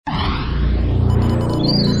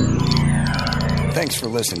Thanks for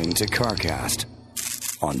listening to CarCast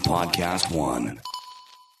on Podcast One.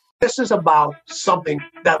 This is about something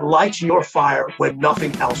that lights your fire when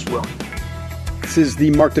nothing else will. This is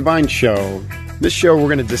the Mark Divine Show. This show, we're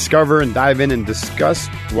going to discover and dive in and discuss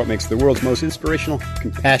what makes the world's most inspirational,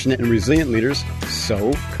 compassionate, and resilient leaders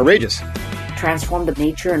so courageous. Transform the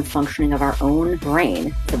nature and functioning of our own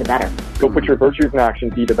brain for the better. Go put your virtues in action,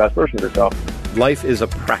 be the best version of yourself. Life is a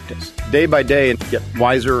practice. Day by day, get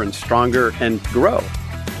wiser and stronger and grow.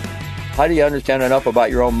 How do you understand enough about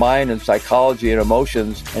your own mind and psychology and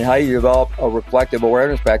emotions, and how you develop a reflective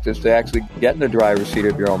awareness practice to actually get in the driver's seat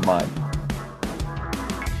of your own mind?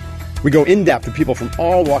 We go in-depth with people from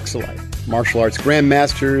all walks of life. Martial arts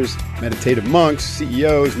grandmasters, meditative monks,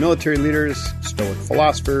 CEOs, military leaders, stoic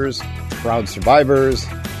philosophers, proud survivors,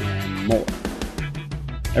 and more.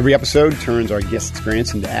 Every episode turns our guest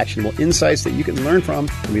experience into actionable insights that you can learn from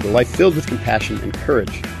and lead a life filled with compassion and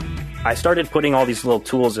courage. I started putting all these little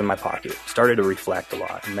tools in my pocket, started to reflect a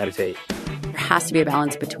lot and meditate. There has to be a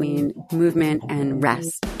balance between movement and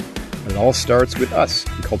rest. But it all starts with us.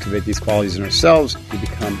 We cultivate these qualities in ourselves to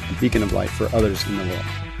become a beacon of light for others in the world.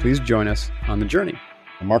 Please join us on the journey.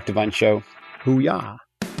 The Mark Divine Show. Hoo-yah.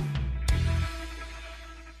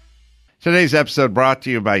 Today's episode brought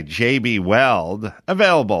to you by JB Weld.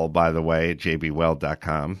 Available, by the way, at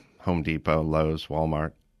jbweld.com. Home Depot, Lowe's,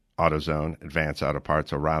 Walmart, AutoZone, Advance Auto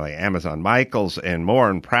Parts, O'Reilly, Amazon, Michaels, and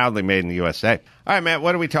more, and proudly made in the USA. All right, Matt,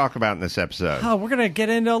 what do we talk about in this episode? We're going to get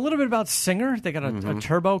into a little bit about Singer. They got a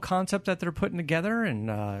turbo concept that they're putting together,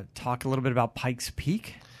 and talk a little bit about Pikes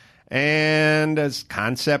Peak. And as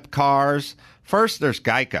concept cars, first there's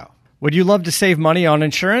Geico. Would you love to save money on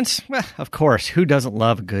insurance? Well, of course. Who doesn't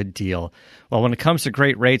love a good deal? Well, when it comes to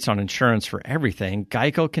great rates on insurance for everything,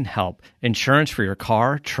 Geico can help. Insurance for your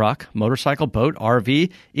car, truck, motorcycle, boat,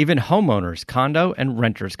 RV, even homeowners, condo, and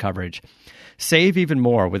renters coverage. Save even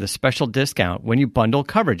more with a special discount when you bundle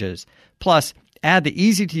coverages. Plus, add the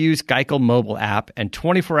easy-to-use Geico mobile app and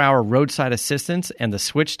 24-hour roadside assistance, and the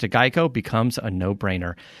switch to Geico becomes a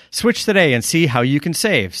no-brainer. Switch today and see how you can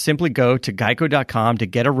save. Simply go to geico.com to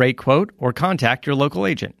get a rate quote or contact your local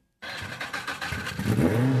agent.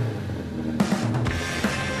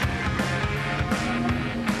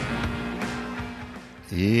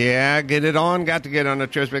 Yeah, get it on. Got to get on the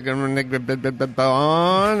choice.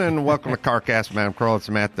 On. And welcome to CarCast, Madam Kroll. It's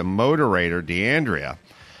Matt, the moderator, DeAndrea,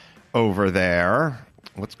 over there.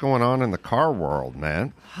 What's going on in the car world,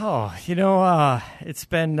 man? Oh, it's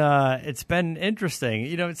been interesting.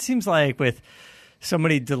 It seems like with so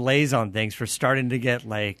many delays on things, we're starting to get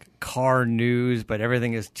like car news, but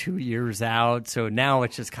everything is 2 years out. So now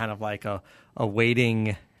it's just kind of like a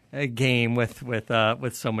waiting game with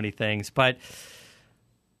so many things. But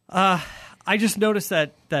I just noticed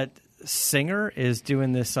that Singer is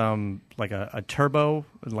doing this like a turbo,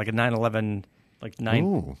 like a 911, like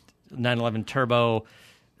 911 turbo.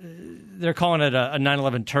 They're calling it a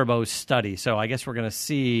 911 turbo study. So I guess we're going to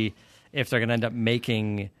see if they're going to end up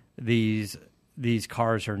making these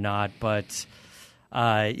cars or not. But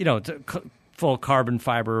full carbon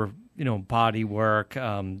fiber, body work.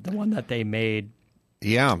 The one that they made.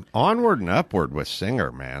 Yeah, onward and upward with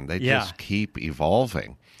Singer, man. They just keep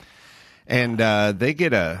evolving. And they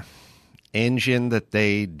get a engine that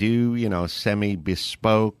they do,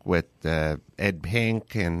 semi-bespoke with Ed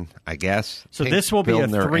Pink, and I guess so. This will be a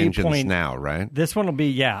 3 now, right? This one will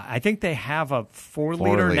be, I think they have a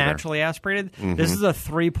 4-liter naturally aspirated. Mm-hmm. This is a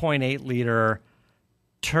 3.8-liter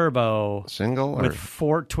turbo, single with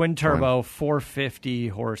twin turbo, 450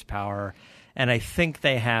 horsepower, and I think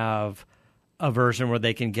they have a version where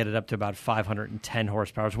they can get it up to about 510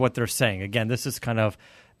 horsepower. Is what they're saying. Again, this is kind of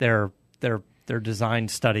their design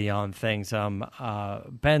study on things.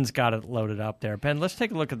 Ben's got it loaded up there. Ben, let's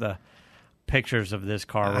take a look at the pictures of this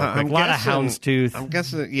car. A lot of houndstooth. I'm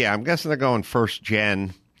guessing they're going first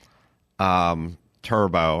gen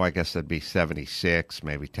turbo. I guess that'd be 76,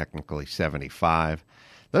 maybe technically 75.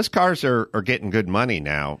 Those cars are getting good money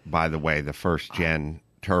now, by the way, the first gen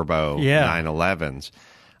turbo 911s.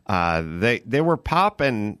 They were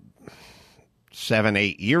popping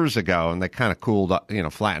 7-8 years ago, and they kind of cooled up,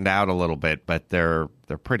 flattened out a little bit, but they're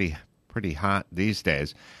pretty hot these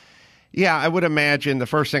days. Yeah, I would imagine the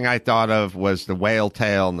first thing I thought of was the whale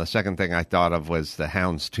tail, and the second thing I thought of was the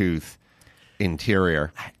houndstooth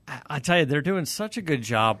interior. I tell you, they're doing such a good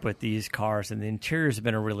job with these cars, and the interior has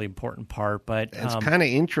been a really important part. But it's kind of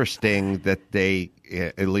interesting that they,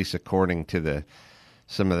 at least according to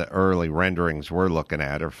some of the early renderings we're looking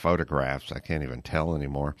at, or photographs, I can't even tell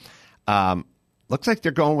anymore. Looks like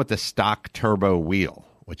they're going with the stock turbo wheel,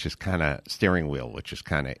 which is kind of steering wheel, which is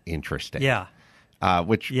kind of interesting. Yeah.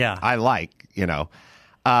 which I like, So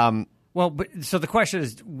the question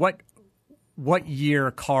is, what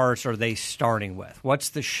year cars are they starting with? What's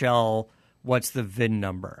the shell? What's the VIN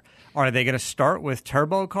number? Are they going to start with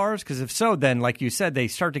turbo cars? Because if so, then, like you said, they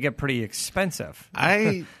start to get pretty expensive.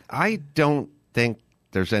 I don't think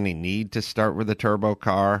there's any need to start with a turbo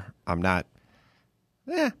car. I'm not.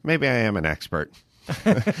 Maybe I am an expert.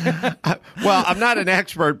 Well, I'm not an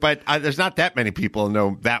expert, but there's not that many people who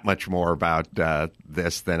know that much more about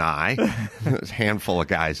this than I. There's a handful of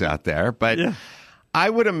guys out there. But I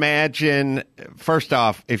would imagine, first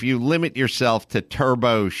off, if you limit yourself to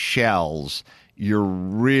turbo shells, you're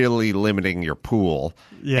really limiting your pool.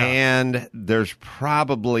 Yeah. And there's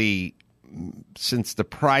probably, since the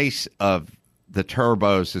price of the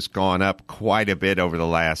turbos has gone up quite a bit over the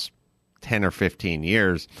last 10 or 15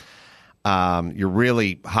 years, you're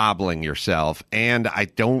really hobbling yourself. And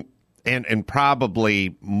and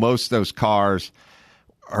probably most of those cars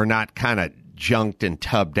are not kind of junked and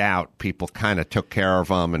tubbed out. People kind of took care of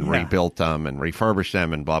them and rebuilt them and refurbished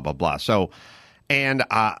them and blah, blah, blah. So, and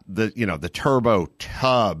the turbo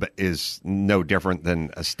tub is no different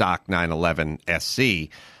than a stock 911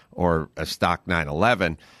 SC or a stock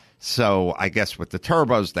 911. So I guess with the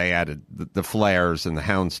turbos, they added the flares and the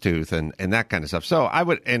houndstooth and that kind of stuff. So I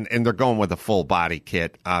would, and they're going with a full body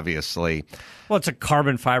kit, obviously. Well, it's a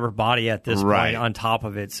carbon fiber body at this point on top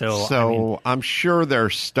of it. So I'm sure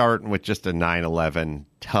they're starting with just a 911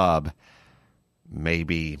 tub,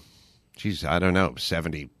 maybe, I don't know,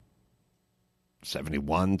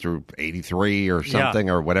 71 through 83 or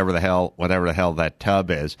something, or whatever the hell that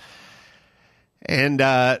tub is. And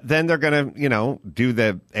then they're going to, do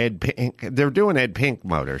the Ed Pink. They're doing Ed Pink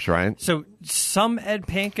motors, right? So some Ed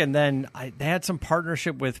Pink, and then they had some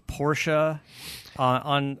partnership with Porsche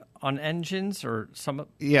on engines or some.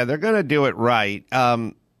 Yeah, they're going to do it right.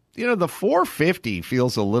 The 450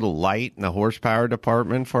 feels a little light in the horsepower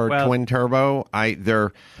department for a twin turbo.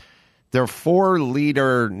 Their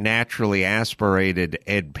 4-liter naturally aspirated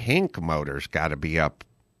Ed Pink motors got to be up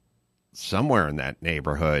somewhere in that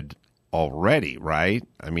neighborhood already, right?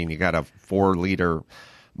 I mean, you got a 4-liter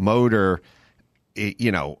motor,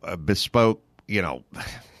 a bespoke,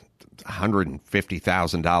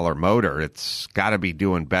 $150,000 motor. It's got to be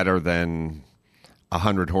doing better than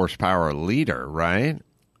 100 horsepower a liter, right?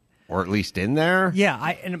 Or at least in there. Yeah,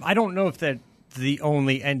 I don't know if that the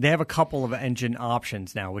only, and they have a couple of engine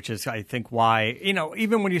options now, which is, I think, why,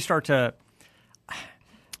 even when you start to.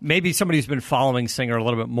 Maybe somebody who's been following Singer a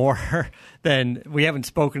little bit more than we haven't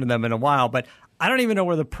spoken to them in a while, but I don't even know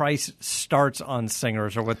where the price starts on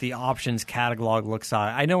Singers or what the options catalog looks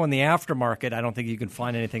like. I know in the aftermarket, I don't think you can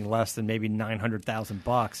find anything less than maybe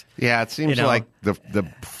 $900,000. Yeah, it seems like the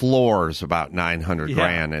floor is about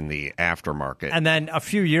 $900,000 in the aftermarket. And then a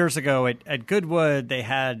few years ago at Goodwood, they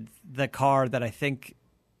had the car that I think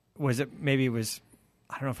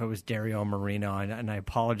I don't know if it was Dario Marino, and I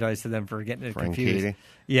apologize to them for getting it confused. Keating.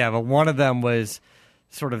 Yeah, but one of them was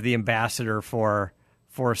sort of the ambassador for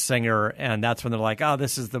Singer, and that's when they're like, "Oh,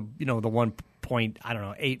 this is the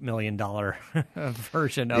 $1.8 million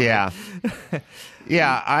version of it."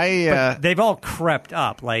 Yeah, they've all crept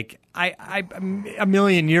up. Like a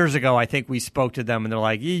million years ago, I think we spoke to them, and they're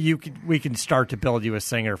like, we can start to build you a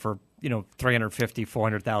Singer for $350,000,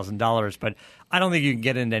 $400,000, but I don't think you can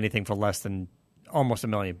get into anything for less than almost $1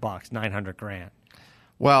 million, $900,000.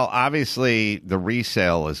 Well, obviously the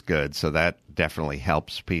resale is good, so that definitely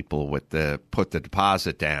helps people with put the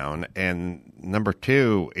deposit down. And number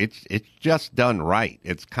two, it's just done right.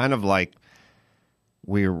 It's kind of like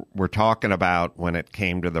we're talking about when it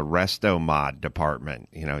came to the resto mod department.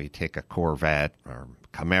 You take a Corvette or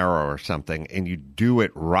Camaro or something, and you do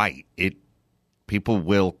it right. People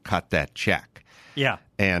will cut that check. Yeah,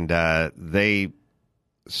 and they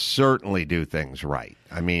certainly do things right.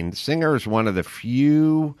 I mean, Singer is one of the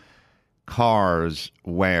few cars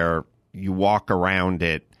where you walk around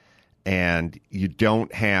it and you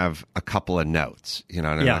don't have a couple of notes.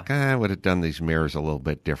 I would have done these mirrors a little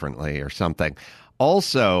bit differently or something.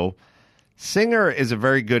 Also, Singer is a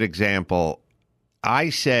very good example.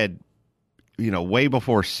 I said, way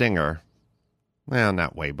before Singer, well,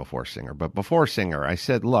 not way before Singer, but before Singer, I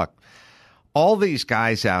said, look, all these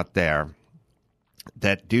guys out there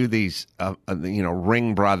that do these,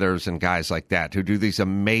 Ring Brothers and guys like that who do these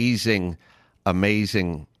amazing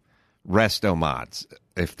resto mods,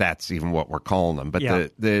 if that's even what we're calling them.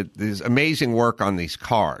 But there's amazing work on these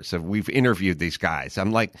cars. We've interviewed these guys.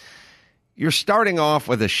 I'm like, you're starting off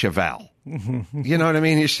with a Chevelle. You know what I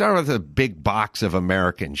mean? You start with a big box of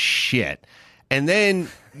American shit. And then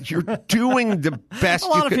you're doing the best. A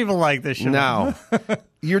lot of people like this show. No.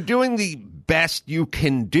 You're doing the best you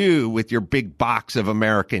can do with your big box of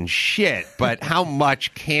American shit, but how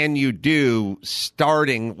much can you do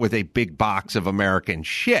starting with a big box of American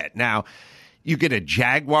shit? Now, you get a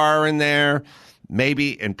Jaguar in there,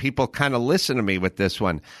 maybe, and people kind of listen to me with this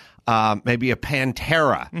one. Maybe a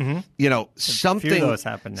Pantera,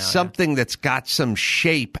 something that's got some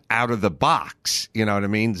shape out of the box. You know what I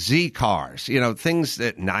mean? Z cars, things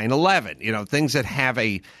that 911, things that have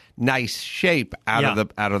a nice shape out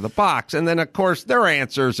of the box. And then, of course, their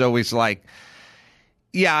answer is always like,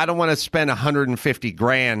 yeah, I don't want to spend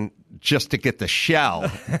 $150,000 just to get the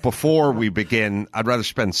shell before we begin. I'd rather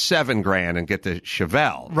spend $7,000 and get the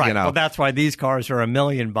Chevelle. Right. Well, that's why these cars are $1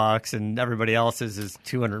 million and everybody else's is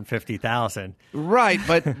 $250,000. Right.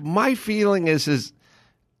 But my feeling is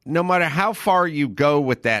no matter how far you go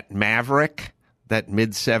with that Maverick, that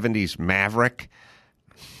mid-70s Maverick,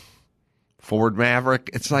 Ford Maverick,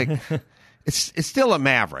 it's like it's still a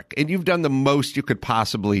Maverick, and you've done the most you could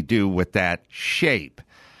possibly do with that shape.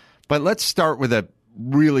 But let's start with a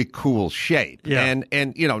really cool shape. Yeah.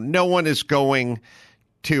 And no one is going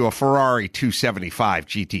to a Ferrari 275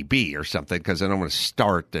 GTB or something because I don't want to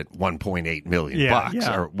start at 1.8 million bucks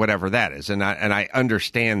or whatever that is. And I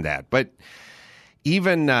understand that. But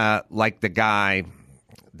even like the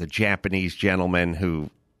Japanese gentleman who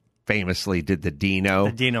famously did the Dino.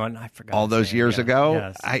 The Dino, and I forgot. All those years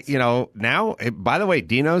ago. Yes. Now, by the way,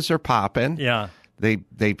 Dinos are popping. Yeah.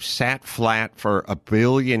 They've sat flat for 1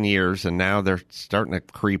 billion years, and now they're starting to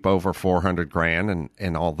creep over $400,000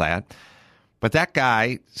 and all that. But that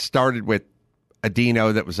guy started with a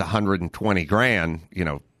Dino that was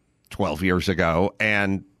 $120,000, 12 years ago,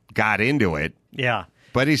 and got into it. Yeah.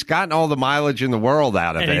 But he's gotten all the mileage in the world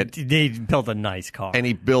out of it. He built a nice car. And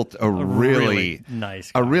he built a really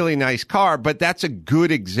nice car. A really nice car. But that's a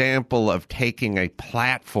good example of taking a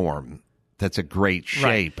platform that's a great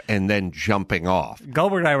shape and then jumping off.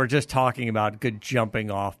 Goldberg and I were just talking about good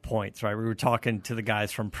jumping off points, right? We were talking to the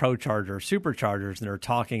guys from ProCharger, Superchargers, and they were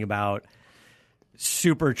talking about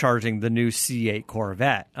supercharging the new C8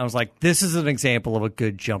 Corvette. I was like, this is an example of a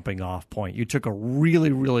good jumping off point. You took a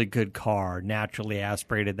really, really good car, naturally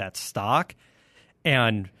aspirated that stock,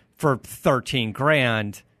 and for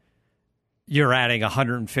 $13,000, you're adding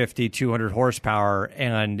 150, 200 horsepower,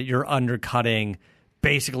 and you're undercutting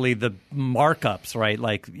basically the markups, right?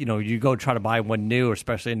 Like, you go try to buy one new,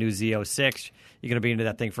 especially a new Z06, you're going to be into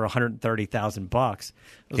that thing for $130,000. I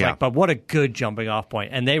was like, but what a good jumping off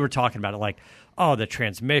point. And they were talking about it like, oh, the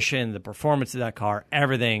transmission, the performance of that car,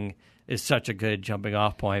 everything is such a good jumping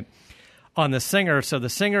off point. On the Singer, so the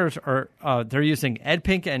Singers are, they're using Ed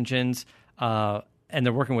Pink engines, and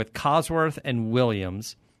they're working with Cosworth and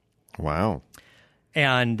Williams. Wow.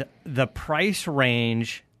 And the price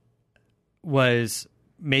range was,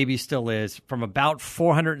 maybe still is, from about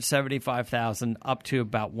 $475,000 up to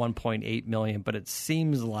about $1.8 million. But it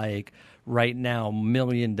seems like right now $1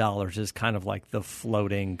 million is kind of like the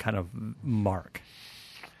floating kind of mark.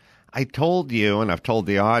 I told you, and I've told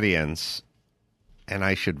the audience, and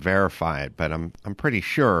I should verify it, but I'm pretty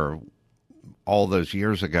sure all those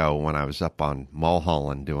years ago when I was up on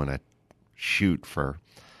Mulholland doing a shoot for,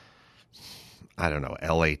 I don't know,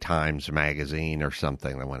 LA Times magazine or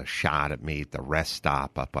something. They went a shot at me at the rest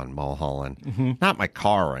stop up on Mulholland. Mm-hmm. Not my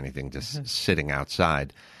car or anything, just sitting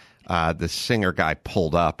outside. The Singer guy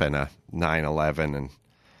pulled up in a 911 and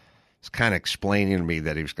was kind of explaining to me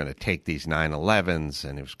that he was going to take these 911s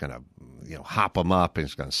and he was going to, hop them up and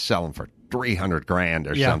he's going to sell them for $300,000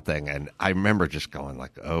 or something. And I remember just going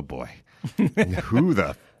like, oh boy, who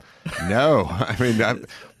the, no. I mean,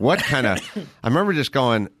 what kind of, I remember just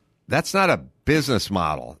going, that's not a business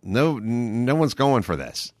model. No one's going for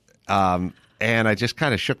this. And I just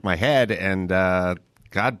kind of shook my head, and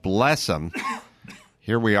God bless them.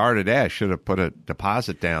 Here we are today. I should have put a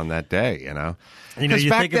deposit down that day, Because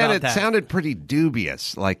back then it sounded pretty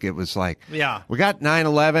dubious. Like it was like, we got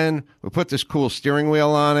 911, we put this cool steering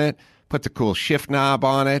wheel on it, put the cool shift knob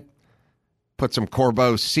on it, put some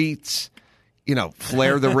Corbeau seats,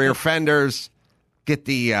 flare the rear fenders, get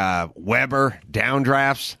the Weber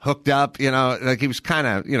downdrafts hooked up, like he was kind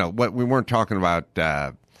of, what we weren't talking about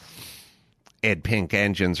Ed Pink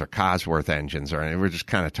engines or Cosworth engines or anything. We were just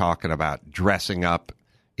kind of talking about dressing up,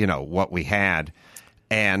 what we had.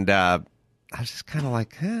 And I was just kind of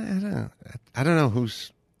like, I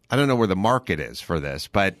don't know where the market is for this,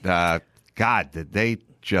 but God, they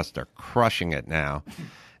just are crushing it now.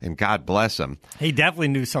 And God bless him. He definitely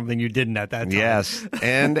knew something you didn't at that time. Yes.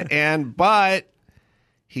 But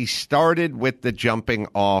he started with the jumping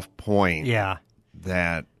off point. Yeah.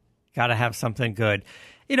 That got to have something good.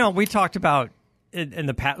 We talked about in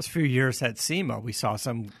the past few years at SEMA, we saw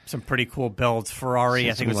some pretty cool builds. Ferrari,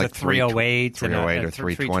 I think it was like a 308, 308 or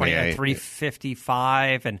 328,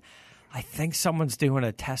 355, and I think someone's doing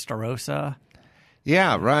a Testarossa.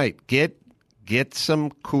 Yeah, right. Get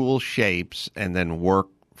some cool shapes and then work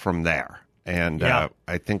from there. And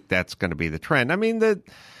I think that's going to be the trend. I mean, the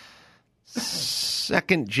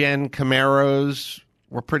second-gen Camaros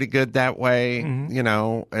were pretty good that way, you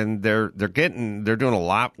know, and they're doing a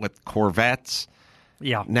lot with Corvettes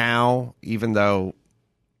now, even though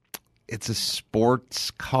it's a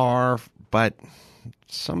sports car, but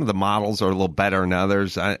some of the models are a little better than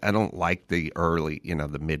others. I don't like the early, you know,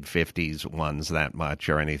 the mid-50s ones that much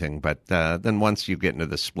or anything, but then once you get into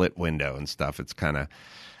the split window and stuff, it's kind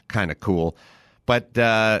of cool. But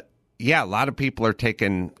yeah, a lot of people are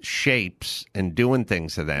taking shapes and doing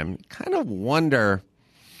things to them. Kind of wonder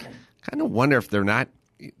if they're not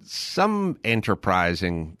some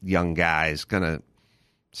enterprising young guys going to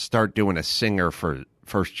start doing a Singer for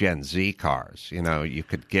first-gen Z cars. You know, you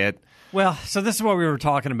could get... Well, so this is what we were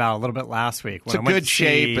talking about a little bit last week. It's a good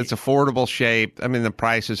shape. It's affordable shape. I mean, the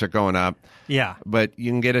prices are going up. Yeah. But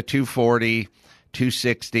you can get a 240,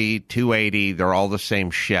 260, 280. They're all the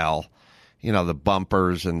same shell. You know, the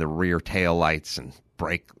bumpers and the rear tail lights and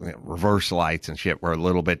reverse lights and shit were a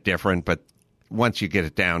little bit different, but once you get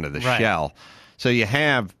it down to the shell. So you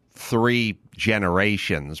have 3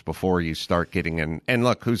 generations before you start getting in. And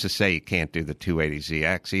look, who's to say you can't do the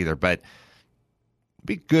 280ZX either, but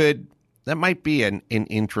be good. That might be an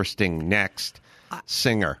interesting next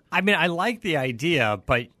Singer. I mean, I like the idea,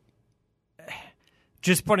 but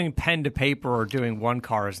just putting pen to paper or doing one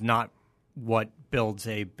car is not what builds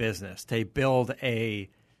a business. They build an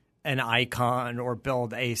icon or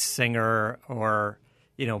build a Singer or,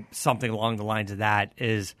 you know, something along the lines of that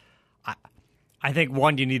is, I think,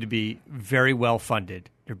 one, you need to be very well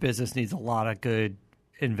funded. Your business needs a lot of good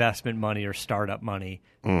investment money or startup money.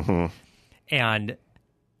 Mm-hmm. And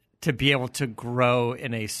to be able to grow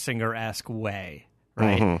in a Singer-esque way,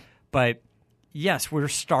 right? Mm-hmm. But yes, we're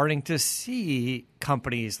starting to see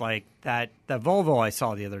companies like that. The Volvo I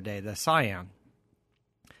saw the other day, the Scion,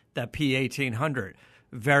 that P1800,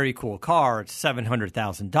 very cool car. It's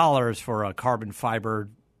 $700,000 for a carbon fiber.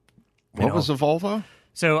 What was the Volvo?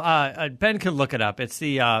 So Ben could look it up. It's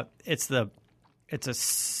a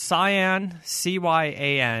Scion,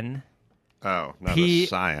 Cyan. Oh, not a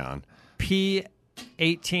Scion.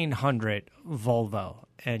 P1800 Volvo,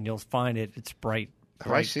 and you'll find it. It's bright.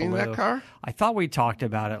 Have I seen that car? I thought we talked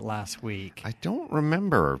about it last week. I don't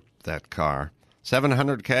remember that car.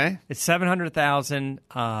 $700K? It's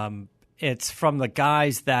 $700,000. It's from the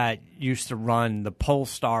guys that used to run the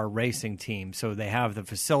Polestar racing team, so they have the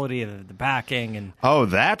facility, the backing, and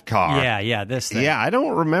that car. Yeah, this thing. Yeah, I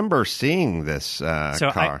don't remember seeing this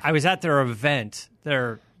car. I was at their event.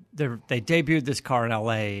 They debuted this car in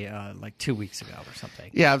L.A. Like 2 weeks ago or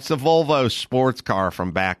something. Yeah, it's a Volvo sports car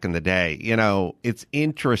from back in the day. You know, it's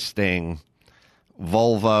interesting.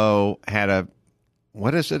 Volvo had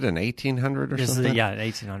what is it, an 1800 or something? Yeah, an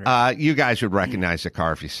 1800. You guys would recognize the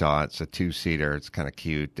car if you saw it. It's a 2-seater. It's kind of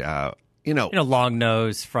cute. Long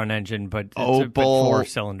nose, front engine, but it's a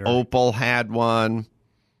 4-cylinder. Opel had one.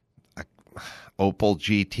 Opel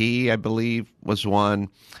GT, I believe, was one.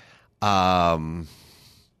 A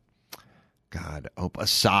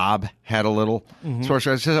Saab had a little sports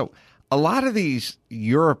car. So a lot of these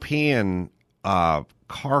European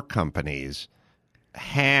car companies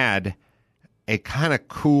had a kind of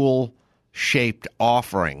cool shaped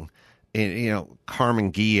offering,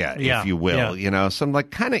 Carmen Ghia, if you will, some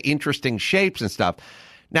like kind of interesting shapes and stuff.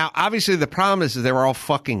 Now, obviously, the problem is they were all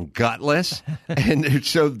fucking gutless, and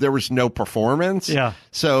so there was no performance. Yeah.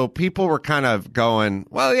 So people were kind of going,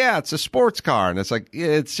 well, yeah, it's a sports car, and it's like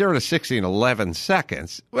it's 0 to 60 in 11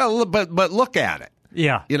 seconds. Well, but look at it.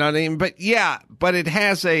 Yeah. You know what I mean? But it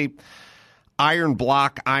has a iron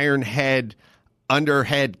block, iron head,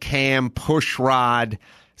 underhead cam, push rod,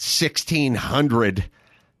 1600.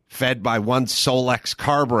 Fed by one Solex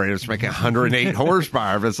carburetor, it's making 108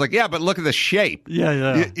 horsepower. But it's like, yeah, but look at the shape.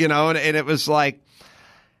 Yeah. And it was like,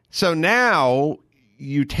 so now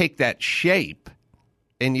you take that shape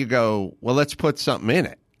and you go, well, let's put something in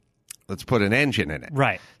it. Let's put an engine in it.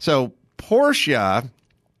 Right. So Porsche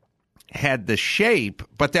had the shape,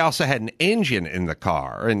 but they also had an engine in the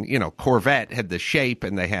car. And, Corvette had the shape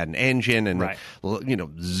and they had an engine. And, right.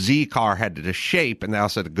 Z car had the shape and they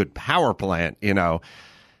also had a good power plant,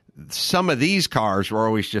 Some of these cars were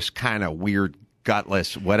always just kind of weird,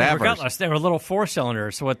 gutless, whatever. They were gutless. They were little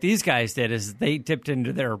 4-cylinders. So what these guys did is they dipped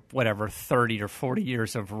into their, 30 or 40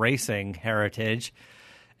 years of racing heritage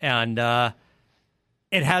and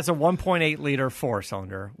It has a 1.8 liter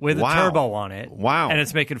 4-cylinder with a Wow. turbo on it. Wow. And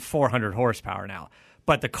it's making 400 horsepower now.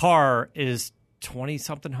 But the car is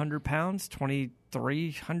 20-something hundred pounds,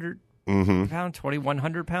 2,300 pounds,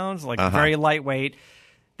 2,100 pounds, like very lightweight.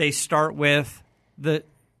 They start with the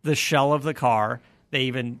shell of the car.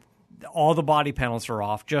 All the body panels are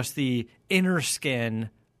off. Just the inner skin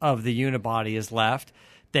of the unibody is left.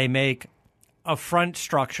 They make a front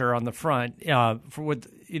structure on the front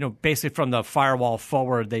basically from the firewall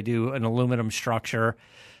forward. They do an aluminum structure.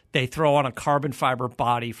 They throw on a carbon fiber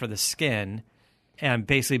body for the skin and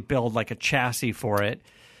basically build like a chassis for it.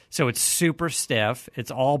 So it's super stiff.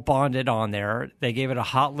 It's all bonded on there. They gave it a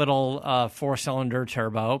hot little 4-cylinder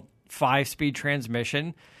turbo, 5-speed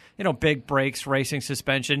transmission, big brakes, racing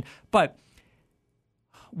suspension. But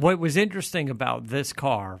what was interesting about this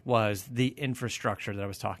car was the infrastructure that I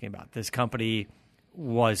was talking about. This company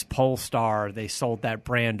was Polestar. They sold that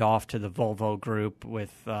brand off to the Volvo Group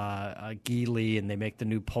with Geely, and they make the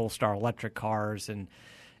new Polestar electric cars.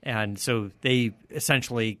 And so they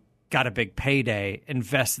essentially got a big payday,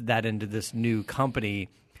 invested that into this new company.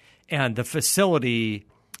 And the facility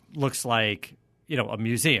looks like a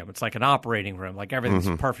museum. It's like an operating room. Like everything's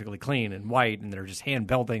perfectly clean and white, and they're just hand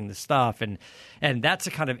building the stuff. And that's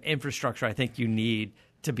the kind of infrastructure I think you need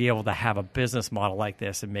to be able to have a business model like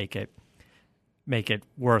this and make it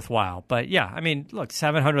worthwhile. But yeah, I mean, look,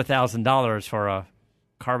 $700,000 for a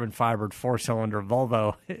carbon fibered 4-cylinder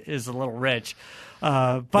Volvo is a little rich.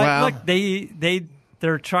 Look,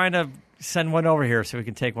 they're trying to send one over here so we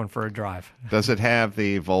can take one for a drive. Does it have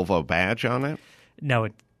the Volvo badge on it? No,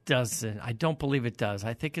 it doesn't. I don't believe it does.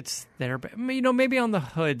 I think it's there, but maybe on the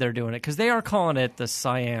hood they're doing it because they are calling it the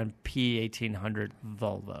Cyan P1800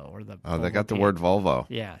 Volvo or the. Oh, they got the word Volvo.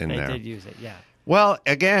 Yeah, in they there. did use it. Yeah. Well,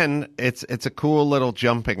 again, it's a cool little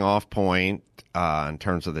jumping off point in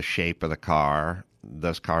terms of the shape of the car.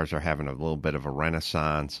 Those cars are having a little bit of a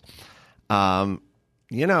renaissance. Got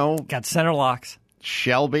center locks.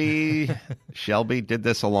 Shelby did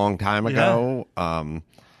this a long time ago. Yeah.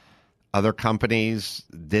 Other companies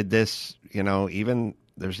did this, I'll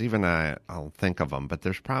think of them, but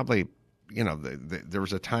there's probably, there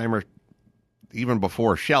was a time or even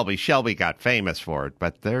before Shelby got famous for it,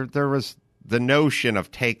 but there was the notion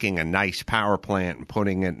of taking a nice power plant and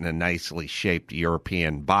putting it in a nicely shaped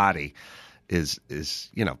European body is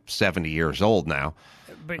 70 years old now.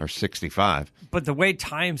 Or 65. But the way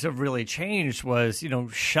times have really changed was,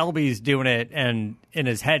 Shelby's doing it, and in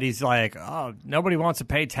his head he's like, oh, nobody wants to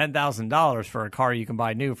pay $10,000 for a car you can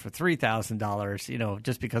buy new for $3,000,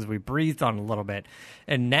 just because we breathed on it a little bit.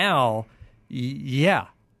 And now,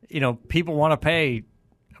 people want to pay.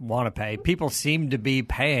 People seem to be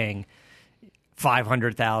paying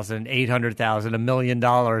 $500,000, $800,000, $1 million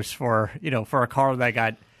for a car that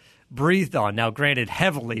got breathed on. Now, granted,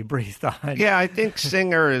 heavily breathed on. Yeah, I think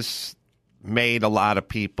Singer has made a lot of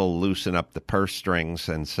people loosen up the purse strings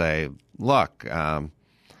and say, look,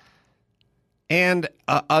 and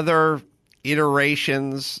other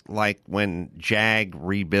iterations, like when Jag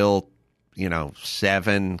rebuilt,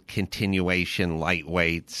 7 continuation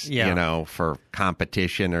lightweights, for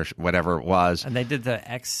competition or whatever it was. And they did the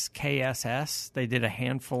XKSS. They did a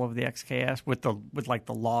handful of the XKS with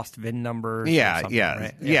the lost VIN numbers. Yeah.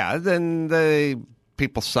 Right? Yeah. Then the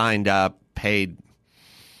people signed up, paid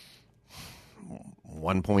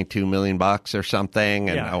 $1.2 million or something,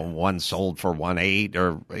 and one sold for 1.8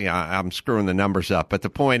 or I'm screwing the numbers up. But the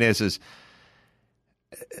point is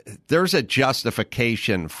there's a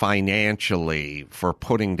justification financially for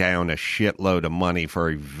putting down a shitload of money for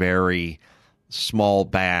a very small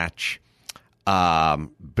batch,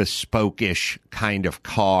 bespoke-ish kind of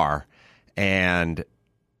car, and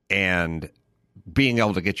being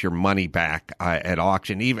able to get your money back at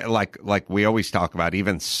auction. Even like we always talk about,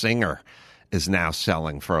 even Singer is now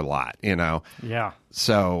selling for a lot. Yeah.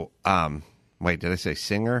 So, wait, did I say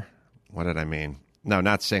Singer? What did I mean? No,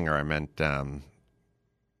 not Singer. I meant.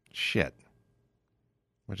 Shit.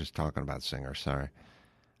 We're just talking about Singer, sorry.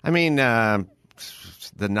 I mean, the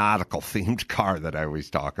nautical-themed car that I always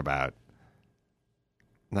talk about.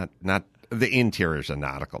 Not the interior's a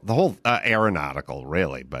nautical. The whole aeronautical,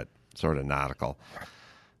 really, but sort of nautical.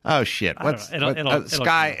 Oh, shit.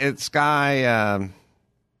 Sky,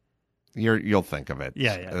 you'll think of it.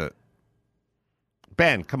 Yeah.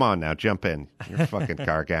 Ben, come on now, jump in. You're a fucking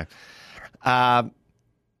car guy. Now,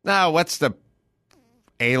 what's the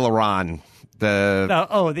aileron?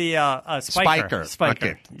 Spiker.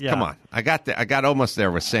 Okay, yeah. Come on. I got almost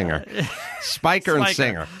there with Singer. Spiker and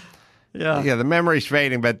Singer. Yeah, the memory's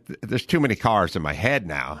fading, but there's too many cars in my head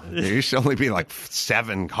now. There used to only be like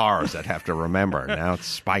 7 cars I'd have to remember. Now it's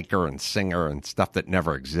Spiker and Singer and stuff that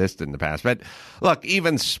never existed in the past. But look,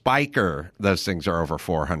 even Spiker, those things are over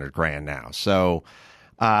 $400,000 now. So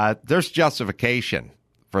there's justification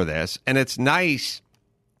for this, and it's nice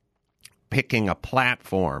picking a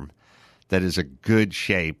platform that is a good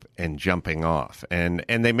shape and jumping off. And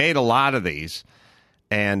they made a lot of these,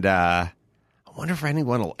 and I wonder if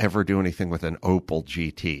anyone will ever do anything with an Opel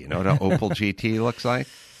GT. You know what an Opel GT looks like?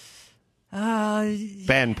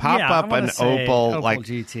 Ben, pop up an Opel like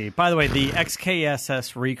GT. By the way, the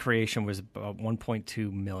XKSS recreation was about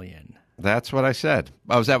 $1.2 million. That's what I said.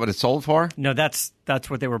 Oh, is that what it sold for? No, that's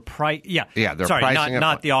what they were Yeah, they're sorry, pricing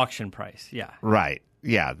not the auction price. Yeah, right.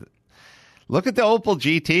 Yeah, look at the Opel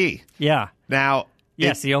GT. Yeah. Now,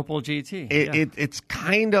 yes, the Opel GT. It's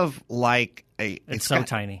kind of like it's so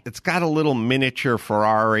tiny. It's got a little miniature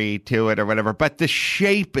Ferrari to it or whatever, but the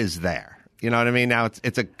shape is there. You know what I mean? Now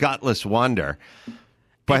it's a gutless wonder,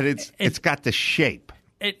 but it's got the shape.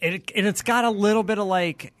 It's got a little bit of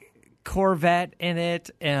like Corvette in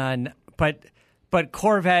it, but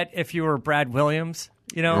Corvette if you were Brad Williams,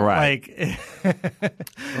 you know, right.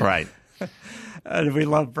 Right. We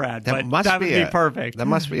love Brad, that would be perfect. That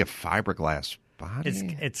must be a fiberglass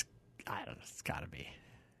body. It's got to be.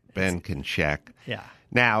 Ben can check. Yeah.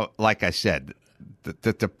 Now, like I said,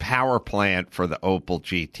 the power plant for the Opel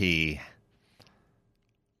GT,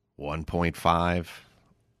 1.5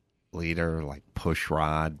 liter, like push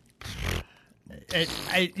rod.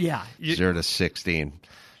 0 to 60,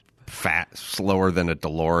 fat, slower than a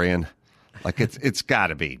DeLorean. Like it's got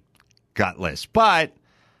to be gutless. But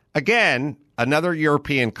again, another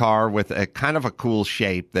European car with a kind of a cool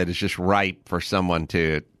shape that is just ripe for someone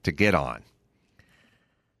to get on.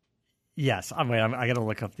 Yes, I got to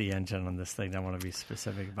look up the engine on this thing. I want to be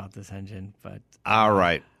specific about this engine, but all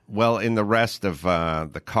right. Well, in the rest of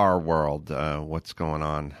the car world, what's going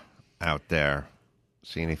on out there?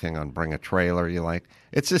 See anything on Bring a Trailer you like?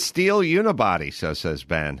 It's a steel unibody, so says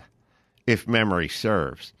Ben, if memory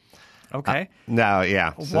serves. Okay. No,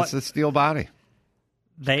 yeah, so it's a steel body.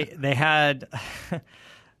 They had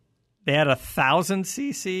 1,000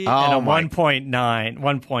 cc and a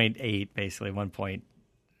 1.8, basically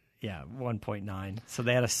 1.9. So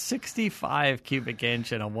they had a 65 cubic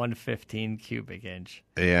inch and a 115 cubic inch.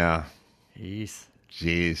 Yeah. Jeez.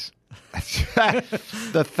 The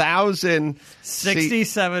 1,000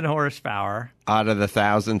 67 horsepower out of the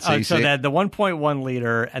 1,000 cc. So they had the 1.1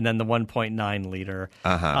 liter and then the 1.9 liter.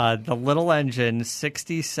 The little engine,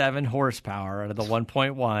 67 horsepower out of the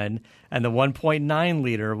 1.1, and the 1.9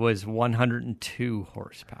 liter was 102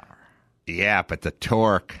 horsepower. Yeah, but the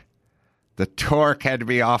torque had to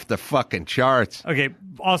be off the fucking charts. Okay.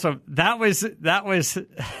 Also, that was the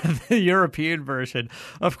European version.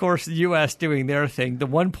 Of course, the U.S. doing their thing. The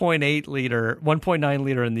 1.9 liter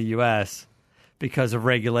in the U.S. because of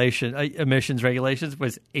emissions regulations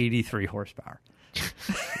was 83 horsepower.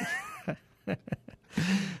 If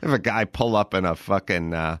a guy pull up in a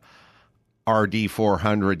fucking RD400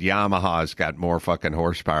 Yamaha's got more fucking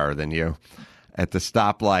horsepower than you. At the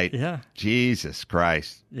stoplight. Yeah. Jesus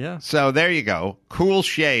Christ. Yeah. So there you go. Cool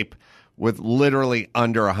shape with literally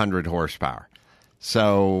under 100 horsepower.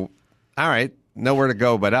 So, all right. Nowhere to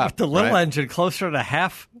go but up. With the little engine closer to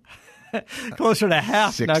half.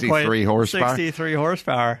 63 horsepower. 63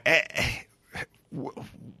 horsepower.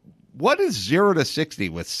 What is 0 to 60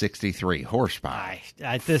 with 63 horsepower?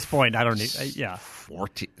 At this point, I don't need.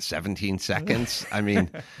 17 seconds? I mean,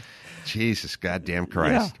 Jesus goddamn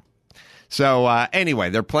Christ. Yeah. So anyway,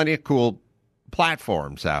 there are plenty of cool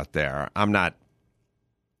platforms out there. I'm not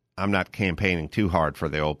campaigning too hard for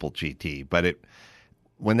the Opel GT, but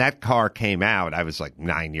when that car came out, I was like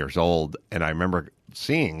 9 years old, and I remember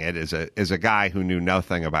seeing it as a guy who knew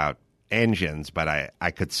nothing about engines, but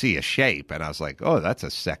I could see a shape, and I was like, oh, that's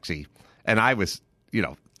a sexy. And I was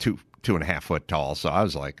 2.5 foot tall, so I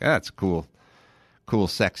was like, that's a cool,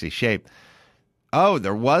 sexy shape. Oh,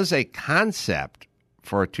 there was a concept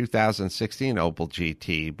for a 2016 Opel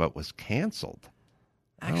GT, but was canceled.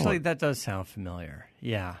 Actually, that does sound familiar.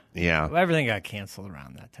 Yeah. Yeah. Well, everything got canceled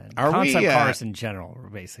around that time. Concept cars in general were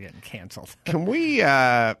basically getting canceled. Can we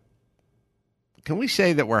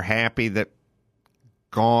say that we're happy that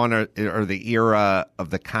gone are the era of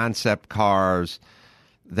the concept cars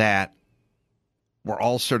that were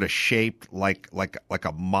all sort of shaped like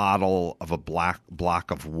a model of a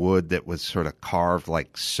block of wood that was sort of carved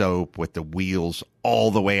like soap with the wheels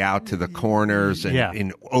all the way out to the corners and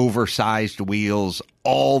in oversized wheels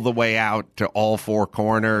all the way out to all four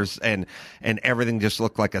corners and everything just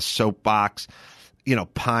looked like a soapbox.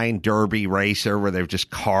 Pine Derby racer where they've just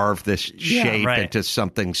carved this shape into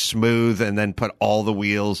something smooth and then put all the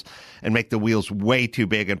wheels and make the wheels way too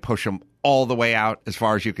big and push them all the way out as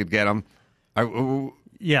far as you could get them. And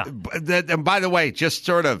by the way, just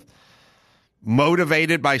sort of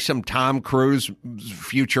motivated by some Tom Cruise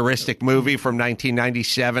futuristic movie from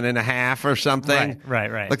 1997 and a half or something.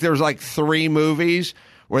 Right. Like there was like 3 movies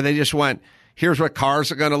where they just went, here's what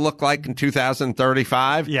cars are going to look like in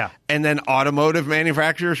 2035. Yeah. And then automotive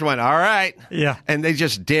manufacturers went, all right. Yeah. And they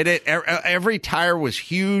just did it. Every tire was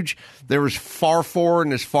huge. There was far forward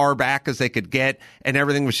and as far back as they could get. And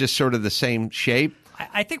everything was just sort of the same shape.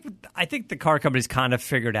 I think the car companies kind of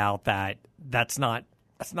figured out that that's not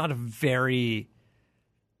a very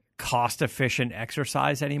cost-efficient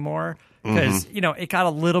exercise anymore because, it got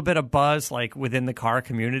a little bit of buzz like within the car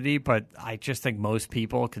community, but I just think most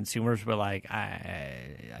people, consumers, were like,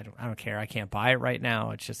 I don't care. I can't buy it right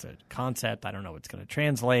now. It's just a concept. I don't know what's going to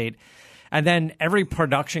translate. And then every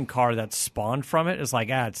production car that spawned from it is like,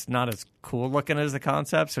 it's not as cool looking as the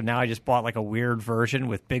concept. So now I just bought like a weird version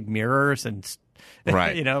with big mirrors and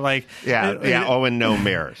right. And no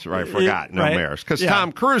mirrors. Right. Forgot no mirrors because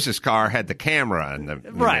Tom Cruise's car had the camera and the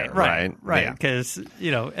mirror, right. Because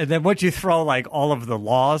and then once you throw like all of the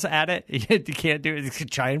laws at it, you can't do it. It's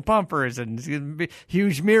giant bumpers and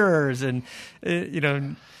huge mirrors and there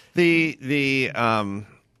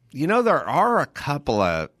are a couple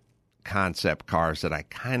of concept cars that I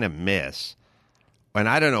kind of miss, and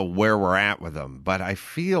I don't know where we're at with them, but I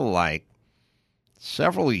feel like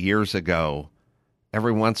several years ago,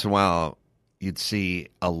 every once in a while, you'd see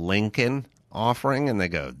a Lincoln offering, and they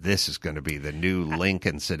go, this is going to be the new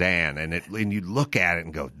Lincoln sedan, and you'd look at it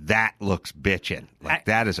and go, that looks bitchin'. Like,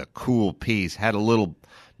 that is a cool piece. Had a little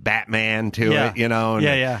Batman to it,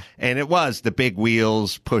 And it was the big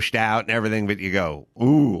wheels pushed out and everything, but you go,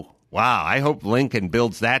 ooh, wow, I hope Lincoln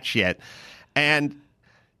builds that shit. And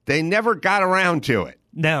they never got around to it.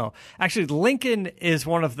 No. Actually, Lincoln is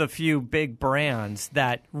one of the few big brands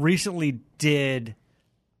that recently did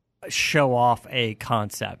show off a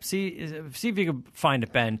concept. See if you can find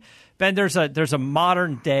it, Ben. Ben, there's a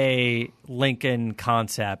modern day Lincoln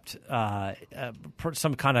concept,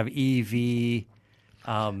 some kind of EV.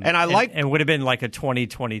 And would have been like a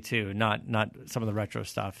 2022, not some of the retro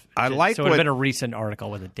stuff. So it would have been a recent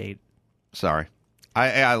article with a date. Sorry.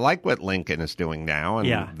 I like what Lincoln is doing now,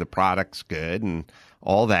 and the product's good and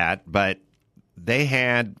all that, but they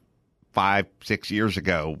had 5-6 years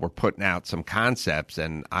ago were putting out some concepts,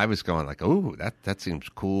 and I was going like, ooh, that seems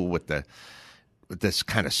cool with this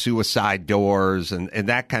kind of suicide doors and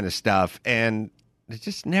that kind of stuff, and it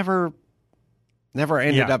just never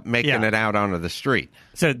ended up making it out onto the street.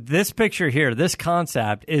 So this picture here, this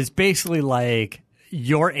concept is basically like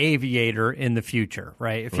your Aviator in the future,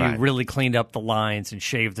 right? If you really cleaned up the lines and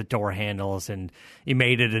shaved the door handles and you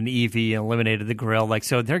made it an EV and eliminated the grill.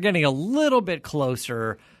 So they're getting a little bit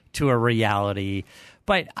closer to a reality.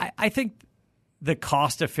 But I think the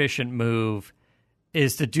cost-efficient move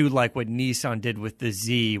is to do like what Nissan did with the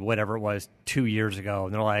Z, whatever it was, 2 years ago.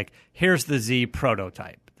 And they're like, here's the Z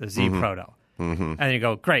prototype, the Z Proto. Mm-hmm. And you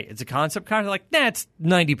go, great, it's a concept car. They're like, it's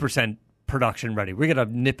 90% production ready. We're going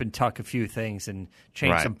to nip and tuck a few things and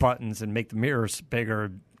change some buttons and make the mirrors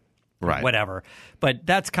bigger, whatever. But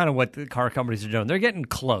that's kind of what the car companies are doing. They're getting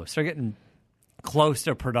close. They're getting close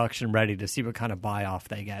to production ready to see what kind of buy-off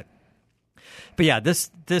they get. But yeah, this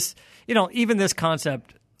even this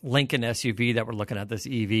concept Lincoln SUV that we're looking at, this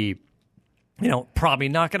EV, probably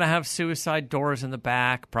not going to have suicide doors in the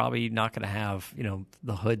back, probably not going to have,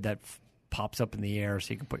 the hood that pops up in the air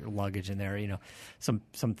so you can put your luggage in there, some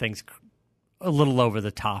things a little over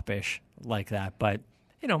the top-ish like that. But,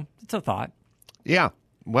 it's a thought. Yeah.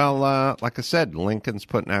 Well, like I said, Lincoln's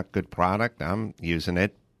putting out good product. I'm using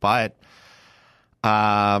it. But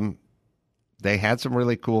they had some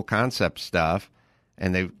really cool concept stuff,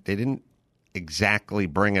 and they didn't exactly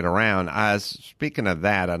bring it around. Speaking of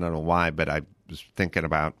that, I don't know why, but I was thinking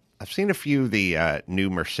about, I've seen a few of the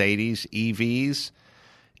new Mercedes EVs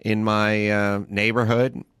in my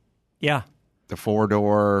neighborhood. Yeah. The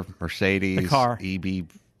 4-door Mercedes the car. EBV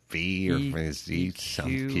or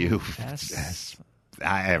EQ.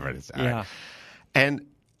 Yeah. And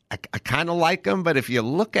I kind of like them, but if you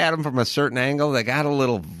look at them from a certain angle, they got a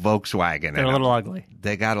little Volkswagen in them. They're a little ugly.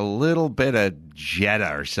 They got a little bit of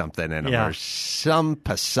Jetta or something in them, or some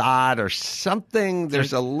Passat or something.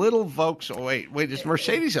 There's a little Volkswagen. Wait, does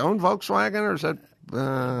Mercedes own Volkswagen, or is that...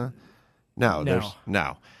 No.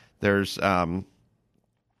 There's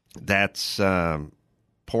that's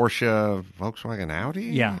Porsche, Volkswagen, Audi.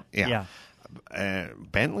 Yeah.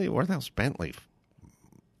 Bentley. Where the hell's Bentley?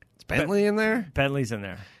 Bentley in there? Bentley's in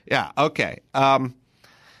there. Yeah, okay.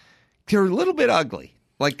 They're a little bit ugly.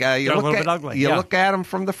 Like you look at them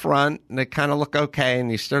from the front, and they kind of look okay,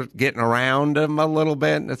 and you start getting around them a little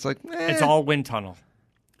bit, and it's like, It's all wind tunnel.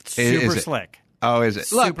 It's super slick. Oh, is it?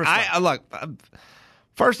 Super Look,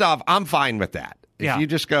 first off, I'm fine with that. If you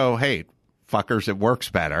just go, hey, fuckers, it works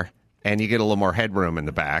better, and you get a little more headroom in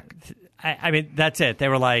the back. I mean, that's it. They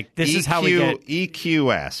were like, this is how we get...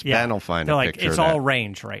 EQS. Ben will find a picture it's of that. all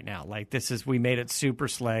range right now. Like, we made it super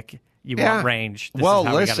slick. You want range. Well,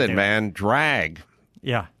 listen, man, drag.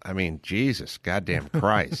 Yeah. I mean, Jesus, goddamn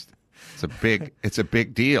Christ. It's a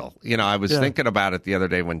big deal. You know, I was thinking about it the other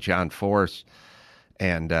day when John Force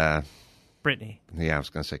and... Brittany. Yeah, I was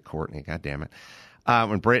going to say Courtney. God damn it.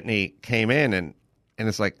 When Brittany came in, and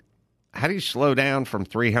it's like, how do you slow down from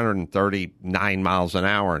 339 miles an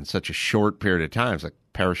hour in such a short period of time? It's like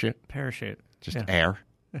parachute. Just air.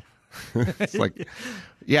 It's like,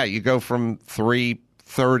 you go from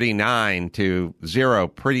 339 to 0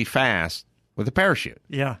 pretty fast with a parachute.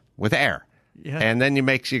 Yeah. With air. Yeah. And then it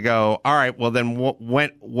makes you go, all right, well, then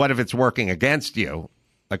what if it's working against you?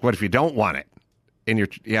 Like, what if you don't want it? And you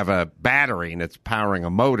have a battery and it's powering a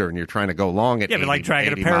motor and you're trying to go long at 80, but like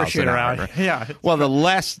dragging a parachute around. Right? Yeah. Well,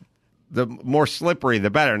 the more slippery,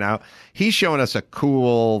 the better. Now, he's showing us a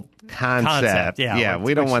cool concept.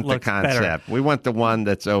 We don't want the concept. Better. We want the one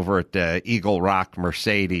that's over at Eagle Rock,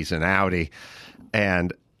 Mercedes, and Audi.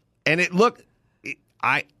 And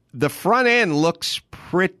the front end looks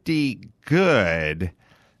pretty good.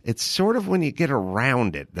 It's sort of when you get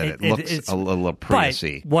around it that it looks a little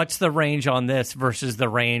Prius-y. But what's the range on this versus the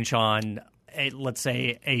range on, let's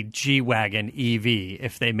say, a G-Wagon EV,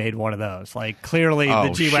 if they made one of those? Like, clearly the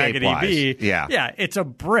G-Wagon EV, it's a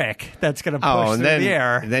brick that's going to push through the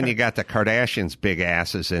air. Then you got the Kardashians' big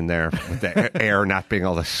asses in there with the air not being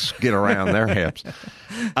able to get around their hips.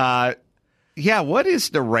 What is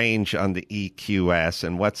the range on the EQS,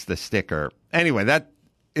 and what's the sticker? Anyway,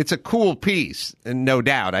 it's a cool piece, and no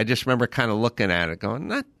doubt. I just remember kind of looking at it going,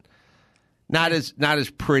 not as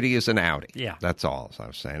pretty as an Audi. Yeah. That's all as I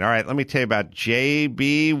was saying. All right, let me tell you about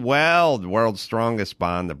J.B. Weld, world's strongest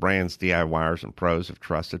bond. The brand's DIYers and pros have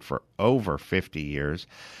trusted for over 50 years.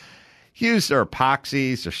 Use their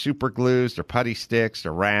epoxies, their super glues, their putty sticks,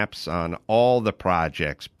 their wraps on all the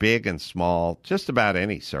projects, big and small, just about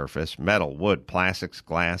any surface, metal, wood, plastics,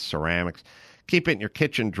 glass, ceramics. Keep it in your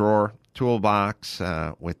kitchen drawer, toolbox,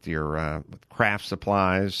 with your craft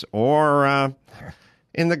supplies, or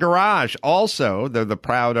in the garage. Also, they're the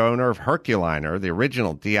proud owner of Herculiner, the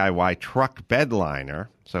original DIY truck bed liner.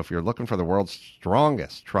 So if you're looking for the world's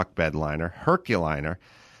strongest truck bed liner, Herculiner,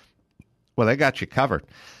 well, they got you covered.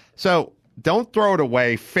 So don't throw it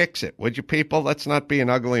away. Fix it, would you, people? Let's not be an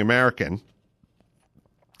ugly American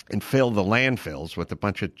and fill the landfills with a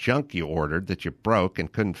bunch of junk you ordered that you broke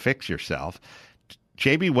and couldn't fix yourself.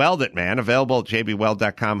 JB Weld it, man. Available at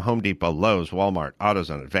jbweld.com, Home Depot, Lowe's, Walmart,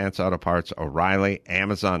 AutoZone, Advance Auto Parts, O'Reilly,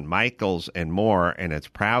 Amazon, Michaels, and more. And it's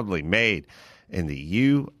proudly made in the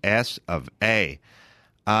U.S. of A.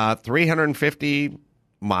 350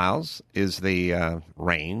 miles is the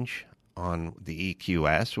range on the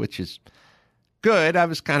EQS, which is good. I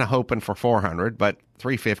was kind of hoping for 400, but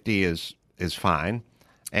 350 is fine.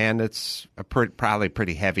 And it's a probably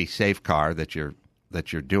pretty heavy, safe car that you're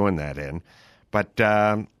doing that in. But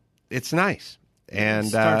it's nice. And it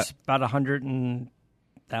starts about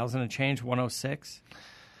 100,000 and change, 106.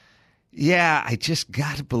 Yeah, I just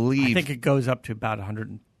got to believe. I think it goes up to about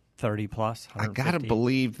 130 plus. I got to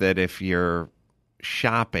believe that if you're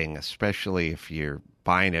shopping, especially if you're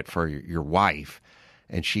buying it for your wife,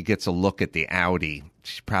 and she gets a look at the Audi,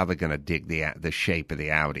 she's probably going to dig the shape of the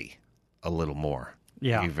Audi a little more.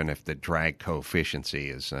 Yeah. Even if the drag coefficient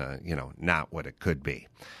is not what it could be.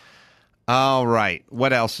 All right.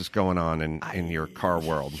 What else is going on in your car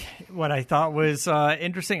world? What I thought was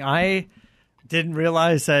interesting, I didn't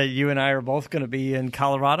realize that you and I are both going to be in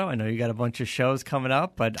Colorado. I know you got a bunch of shows coming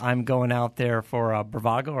up, but I'm going out there for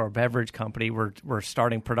Bravago, our beverage company. We're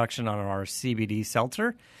starting production on our CBD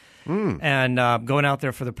seltzer and going out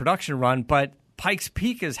there for the production run. But Pikes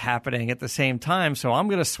Peak is happening at the same time, so I'm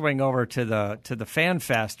going to swing over to the Fan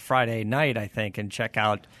Fest Friday night, I think, and check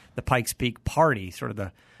out the Pikes Peak party, sort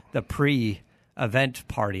of the pre-event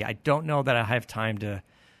party. I don't know that I have time to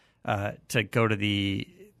go to the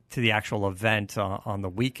actual event on the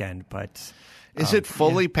weekend, but is it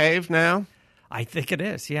fully paved now? I think it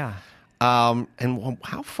is. Yeah. And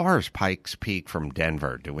how far is Pikes Peak from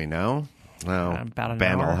Denver? Do we know? Well, about an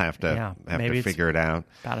Ben hour. will have to figure it out.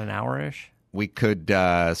 About an hour-ish. We could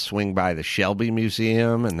swing by the Shelby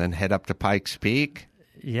Museum and then head up to Pikes Peak.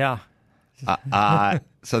 Yeah.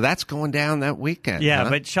 So that's going down that weekend. Yeah,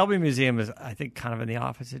 huh? but Shelby Museum is, I think, kind of in the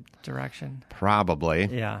opposite direction. Probably.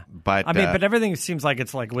 Yeah. But I mean, but everything seems like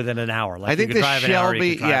it's like within an hour. Like I think you could the drive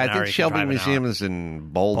Shelby, an hour, I think Shelby Museum is in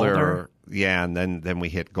Boulder. Yeah, and then we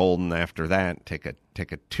hit Golden after that. Take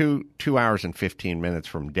a 2 hours and 15 minutes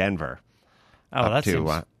from Denver. Oh, that's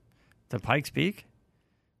to Pikes Peak.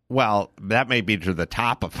 Well, that may be to the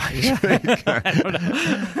top of Pikes Peak. I don't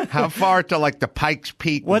know. How far to like the Pikes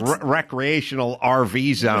Peak recreational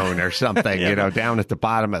RV zone or something, down at the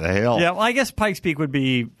bottom of the hill? Yeah, well, I guess Pikes Peak would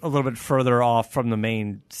be a little bit further off from the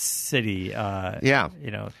main city. And is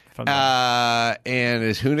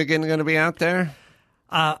Hoonigan going to be out there?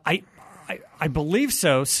 I believe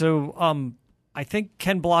so. So I think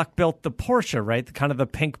Ken Block built the Porsche, right? Kind of the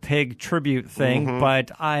Pink Pig tribute thing,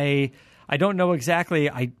 but I don't know exactly.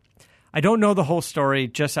 I don't know the whole story.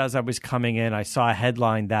 Just as I was coming in, I saw a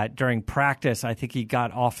headline that during practice, I think he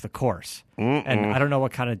got off the course. And I don't know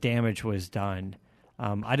what kind of damage was done.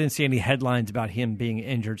 I didn't see any headlines about him being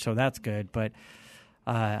injured, so that's good. But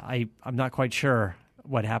I'm not quite sure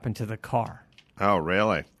what happened to the car. Oh,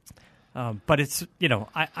 really? But it's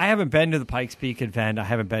I haven't been to the Pikes Peak event. I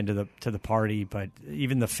haven't been to the party, but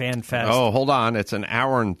even the Fan Fest. Oh, hold on! It's an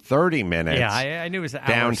hour and 30 minutes. Yeah, I knew it was an hour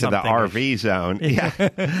down to the RV zone. Yeah,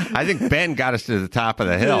 I think Ben got us to the top of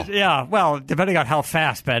the hill. Yeah, well, depending on how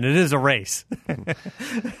fast, Ben, it is a race. Depends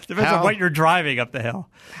on what you're driving up the hill.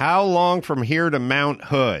 How long from here to Mount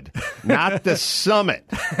Hood? Not the summit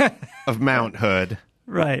of Mount Hood.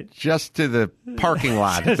 Right. Just to the parking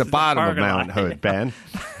lot at the bottom of Mount Hood, Ben.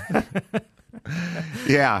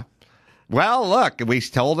 Yeah. Well, look, we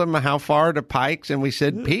told him how far to Pikes, and we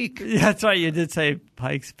said Peak. Yeah, that's right. You did say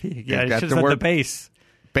Pikes Peak. Yeah, you should have said the base.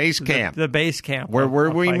 Base camp. The base camp. Where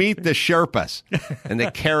we meet the Sherpas, and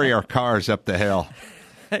they carry our cars up the hill.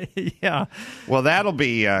 Yeah. Well, that'll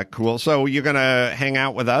be cool. So you're going to hang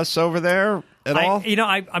out with us over there at all?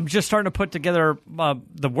 I'm just starting to put together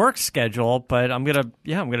the work schedule, but I'm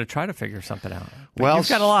gonna try to figure something out. But well, you've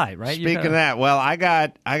got a lot, right? Speaking of that, well, I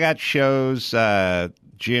got shows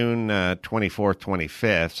June 24th,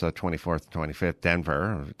 25th. So 24th, 25th,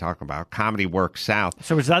 Denver. We're talking about Comedy Works South.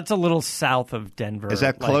 So that's a little south of Denver. Is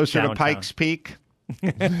that closer to Pikes Peak?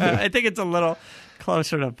 I think it's a little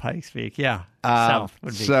closer to Pikes Peak. Yeah, south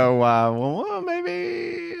would be. So, well,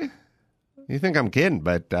 maybe you think I'm kidding,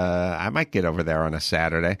 but I might get over there on a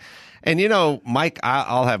Saturday. And Mike,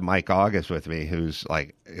 I'll have Mike August with me, who's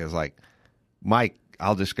like, Mike,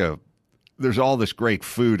 I'll just go. There's all this great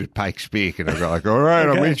food at Pikes Peak, and I'll go like, all right,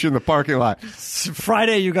 okay. I'll meet you in the parking lot.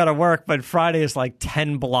 Friday you got to work, but Friday is like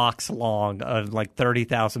 10 blocks long of like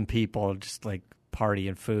 30,000 people, just like party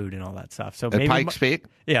and food and all that stuff. So maybe Pikes Peak?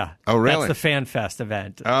 Yeah. Oh, really? That's the Fan Fest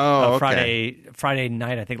event. Oh, okay. Friday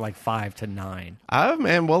night, I think like 5 to 9. Oh,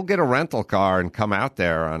 man, we'll get a rental car and come out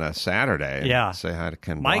there on a Saturday and say hi to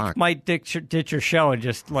Ken Block. Mike might ditch your show and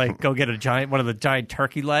just like go get one of the giant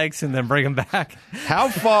turkey legs and then bring him back. How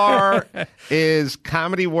far is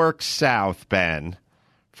Comedy Works South, Ben,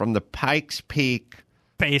 from the Pikes Peak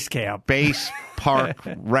base camp? Base park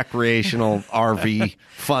recreational RV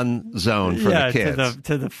fun zone for the kids.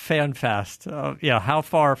 to the Fan Fest. How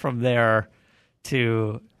far from there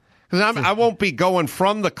to? Because I won't be going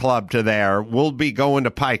from the club to there. We'll be going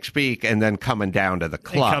to Pikes Peak and then coming down to the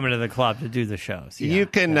club. And coming to the club to do the shows. Yeah, you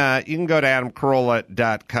can go to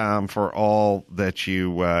adamcarolla.com for all that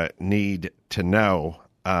you need to know.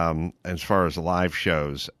 As far as live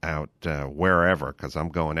shows out wherever, because I'm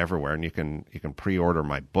going everywhere, and you can pre-order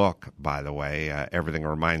my book. By the way, Everything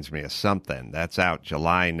Reminds Me of Something. That's out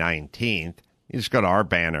July 19th. You just go to our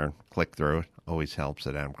banner and click through it. Always helps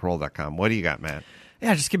at adamcarolla.com. What do you got, Matt?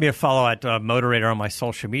 Yeah, just give me a follow at Moderator on my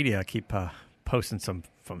social media. I keep posting some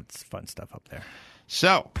fun stuff up there.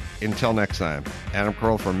 So until next time, Adam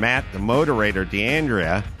Carolla for Matt, the Moderator,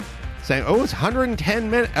 DeAndrea, saying, it's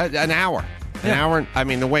 110 minutes, an hour. An hour, I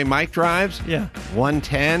mean, the way Mike drives,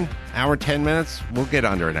 110, hour, 10 minutes, we'll get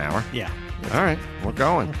under an hour. Yeah. All right, we're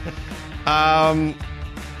going.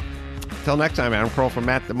 Till next time, Adam Carolla from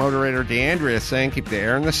Matt, the Moderator, DeAndrea saying keep the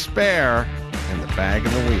air in the spare and the bag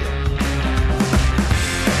in the wheel.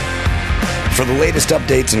 For the latest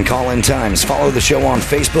updates and call-in times, follow the show on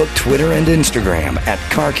Facebook, Twitter, and Instagram at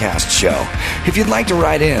CarCast Show. If you'd like to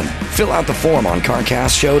write in, fill out the form on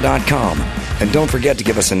CarCastShow.com. And don't forget to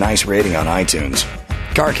give us a nice rating on iTunes.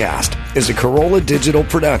 CarCast is a Carolla digital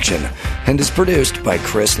production and is produced by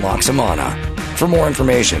Chris Loxamana. For more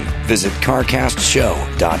information, visit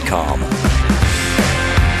CarCastShow.com.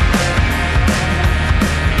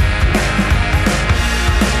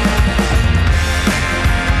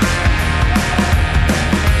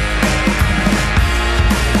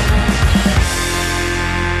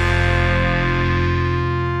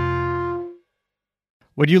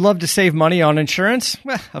 Would you love to save money on insurance?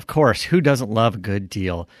 Well, of course, who doesn't love a good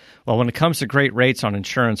deal? Well, when it comes to great rates on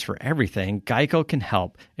insurance for everything, Geico can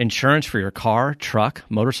help. Insurance for your car, truck,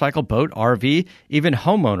 motorcycle, boat, RV, even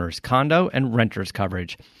homeowners, condo, and renters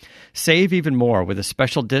coverage. Save even more with a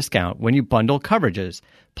special discount when you bundle coverages.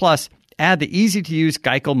 Plus, add the easy-to-use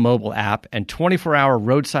Geico mobile app and 24-hour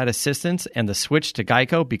roadside assistance, and the switch to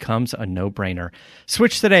Geico becomes a no-brainer.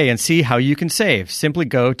 Switch today and see how you can save. Simply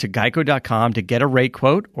go to geico.com to get a rate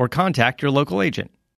quote or contact your local agent.